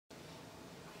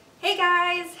Hey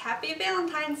guys, happy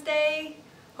Valentine's Day!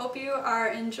 Hope you are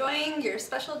enjoying your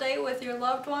special day with your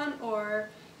loved one, or,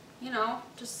 you know,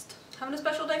 just having a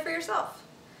special day for yourself.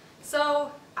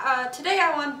 So today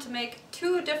I wanted to make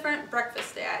two different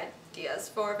breakfast day ideas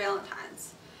for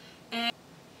Valentine's. And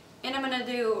I'm going to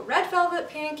do red velvet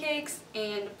pancakes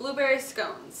and blueberry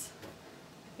scones.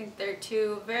 I think they're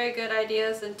two very good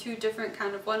ideas and two different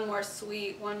kind of, one more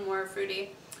sweet, one more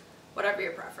fruity, whatever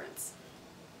your preference.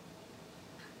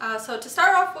 So to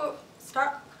start off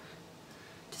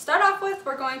with,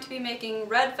 we're going to be making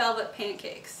red velvet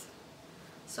pancakes.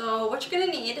 So what you're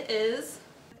going to need is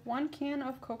 1 can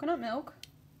of coconut milk,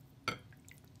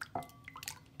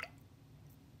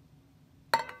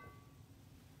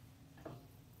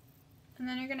 and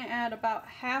then you're going to add about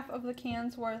half of the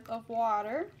can's worth of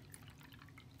water,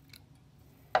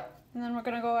 and then we're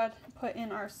going to go ahead and put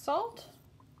in our salt,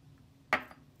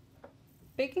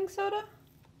 baking soda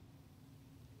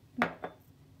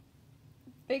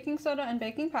and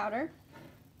baking powder.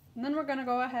 And then we're going to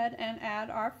go ahead and add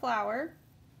our flour.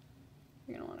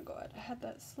 You're going to want to go ahead and add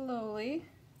that slowly.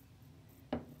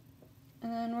 And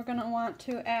then we're going to want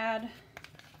to add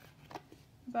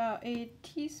about a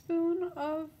teaspoon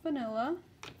of vanilla.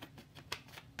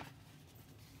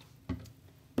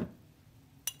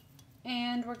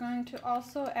 And we're going to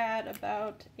also add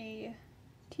about a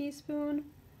teaspoon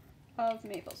of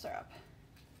maple syrup.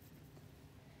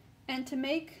 And to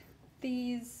make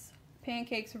these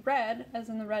pancakes red, as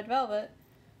in the red velvet,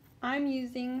 I'm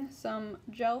using some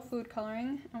gel food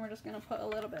coloring, and we're just going to put a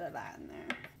little bit of that in there.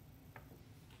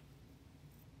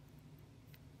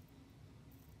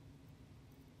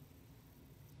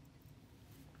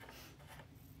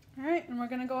 Alright, and we're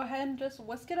going to go ahead and just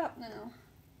whisk it up now.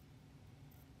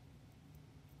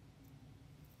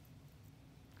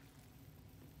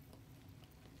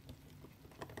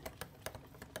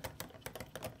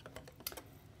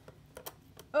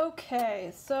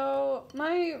 Okay, so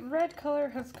my red color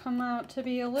has come out to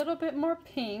be a little bit more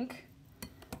pink,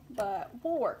 but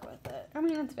we'll work with it. I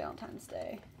mean, it's Valentine's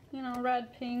Day. You know,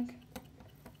 red, pink,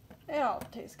 it all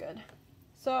tastes good.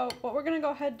 So what we're going to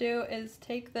go ahead and do is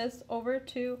take this over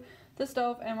to the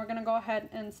stove, and we're going to go ahead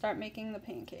and start making the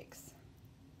pancakes.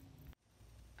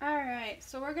 Alright,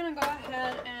 so we're going to go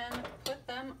ahead and put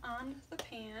them on the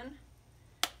pan,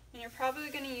 and you're probably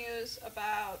going to use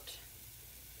about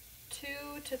 2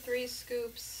 to 3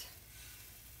 scoops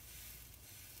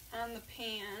on the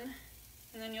pan,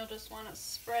 and then you'll just want to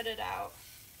spread it out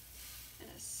in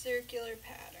a circular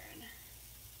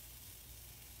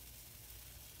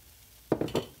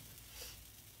pattern.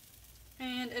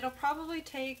 And it'll probably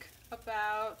take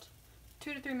about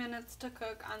 2 to 3 minutes to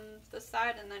cook on the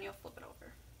side, and then you'll flip it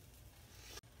over.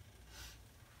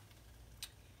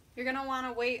 You're going to want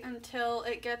to wait until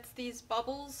it gets these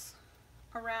bubbles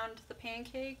around the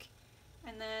pancake,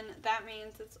 and then that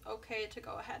means it's okay to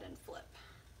go ahead and flip.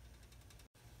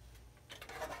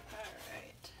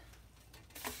 Alright.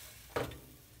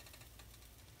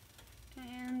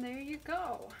 And there you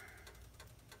go.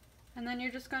 And then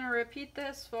you're just going to repeat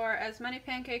this for as many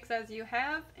pancakes as you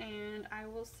have, and I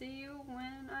will see you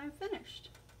when I'm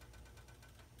finished.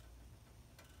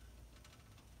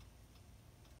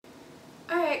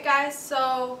 Alright guys,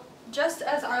 so just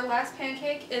as our last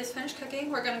pancake is finished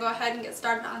cooking, we're going to go ahead and get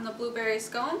started on the blueberry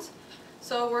scones.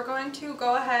 So we're going to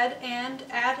go ahead and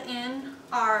add in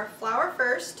our flour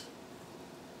first.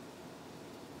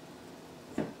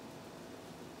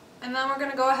 And then we're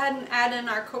going to go ahead and add in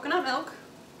our coconut milk.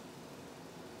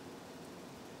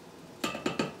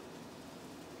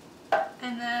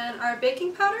 And then our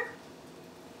baking powder,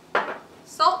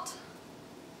 salt,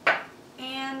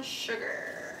 and sugar.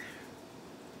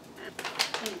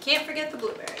 And you can't forget the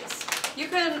blueberries. You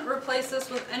can replace this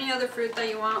with any other fruit that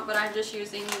you want, but I'm just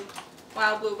using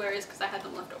wild blueberries because I had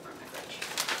them left over in my fridge.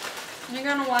 And you're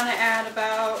going to want to add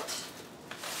about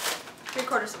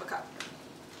 3/4 of a cup.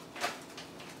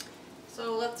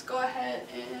 So let's go ahead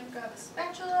and grab a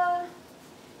spatula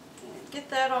and get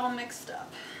that all mixed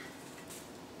up.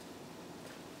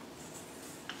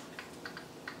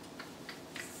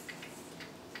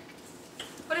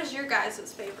 What is your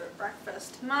guys' favorite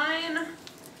breakfast? Mine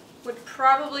would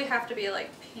probably have to be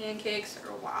like pancakes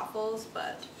or waffles,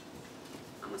 but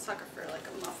I'm a sucker for like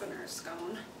a muffin or a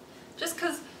scone. Just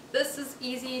because this is just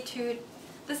easy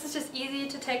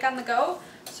to take on the go,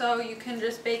 so you can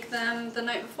just bake them the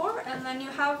night before and then you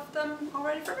have them all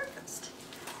ready for breakfast.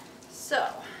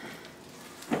 So,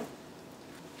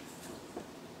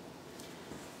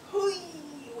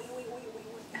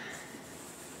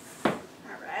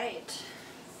 alright.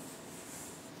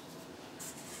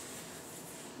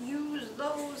 Use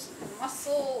those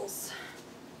muscles.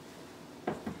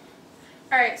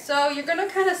 Alright, so you're going to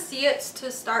kind of see it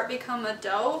to start become a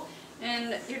dough,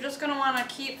 and you're just going to want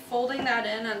to keep folding that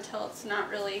in until it's not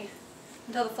really,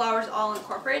 until the flour's all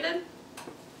incorporated.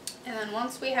 And then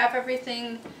once we have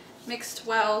everything mixed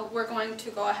well, we're going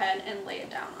to go ahead and lay it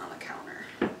down on the counter.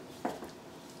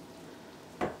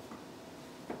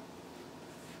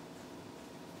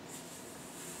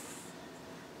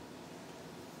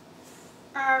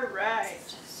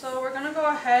 Alright, so we're going to go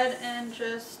ahead and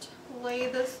just lay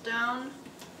this down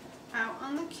out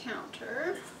on the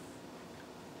counter.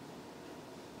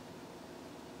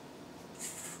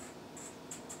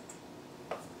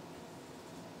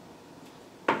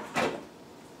 And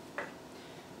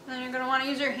then you're going to want to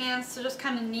use your hands to just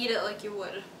kind of knead it like you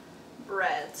would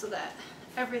bread so that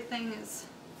everything is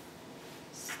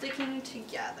sticking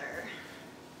together.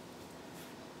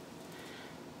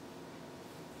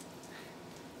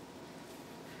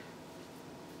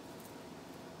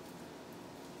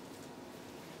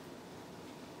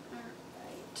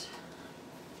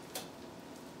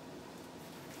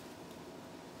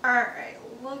 Alright,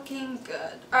 looking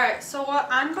good. Alright, so what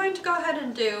I'm going to go ahead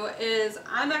and do is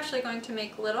I'm actually going to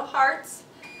make little hearts.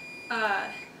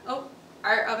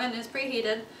 Our oven is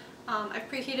preheated. I've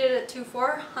preheated it to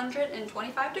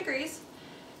 425 degrees.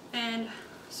 And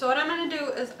so what I'm going to do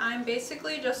is I'm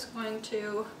basically just going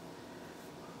to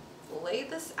lay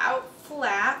this out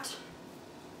flat.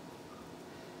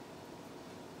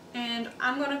 And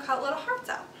I'm going to cut little hearts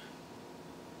out.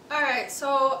 Alright,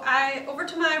 so over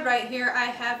to my right here I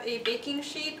have a baking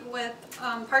sheet with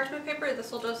parchment paper.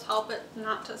 This will just help it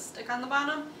not to stick on the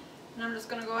bottom. And I'm just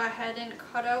going to go ahead and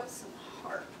cut out some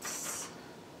hearts.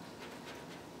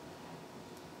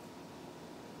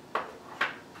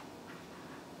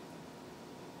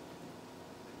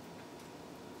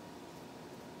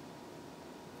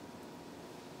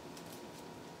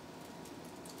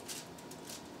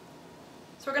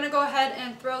 So we're going to go ahead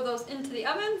and throw those into the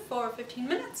oven for 15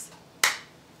 minutes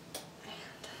and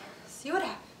see what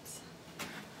happens.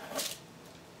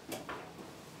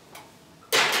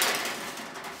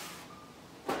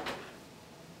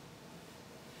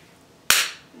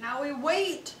 Now we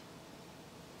wait.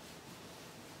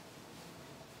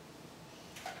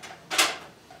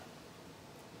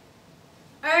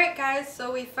 Alright guys,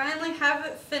 so we finally have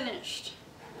it finished.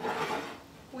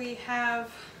 We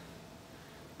have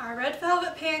our red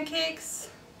velvet pancakes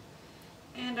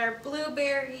and our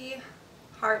blueberry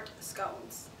heart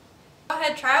scones. Go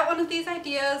ahead, try out one of these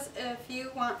ideas if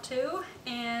you want to,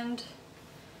 and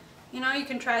you know, you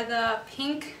can try the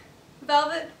pink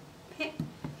velvet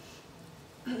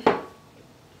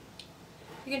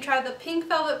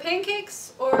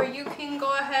pancakes, or you can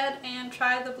go ahead and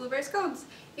try the blueberry scones.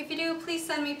 If you do, please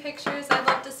send me pictures. I'd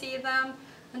love to see them.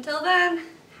 Until then,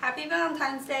 happy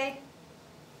Valentine's Day.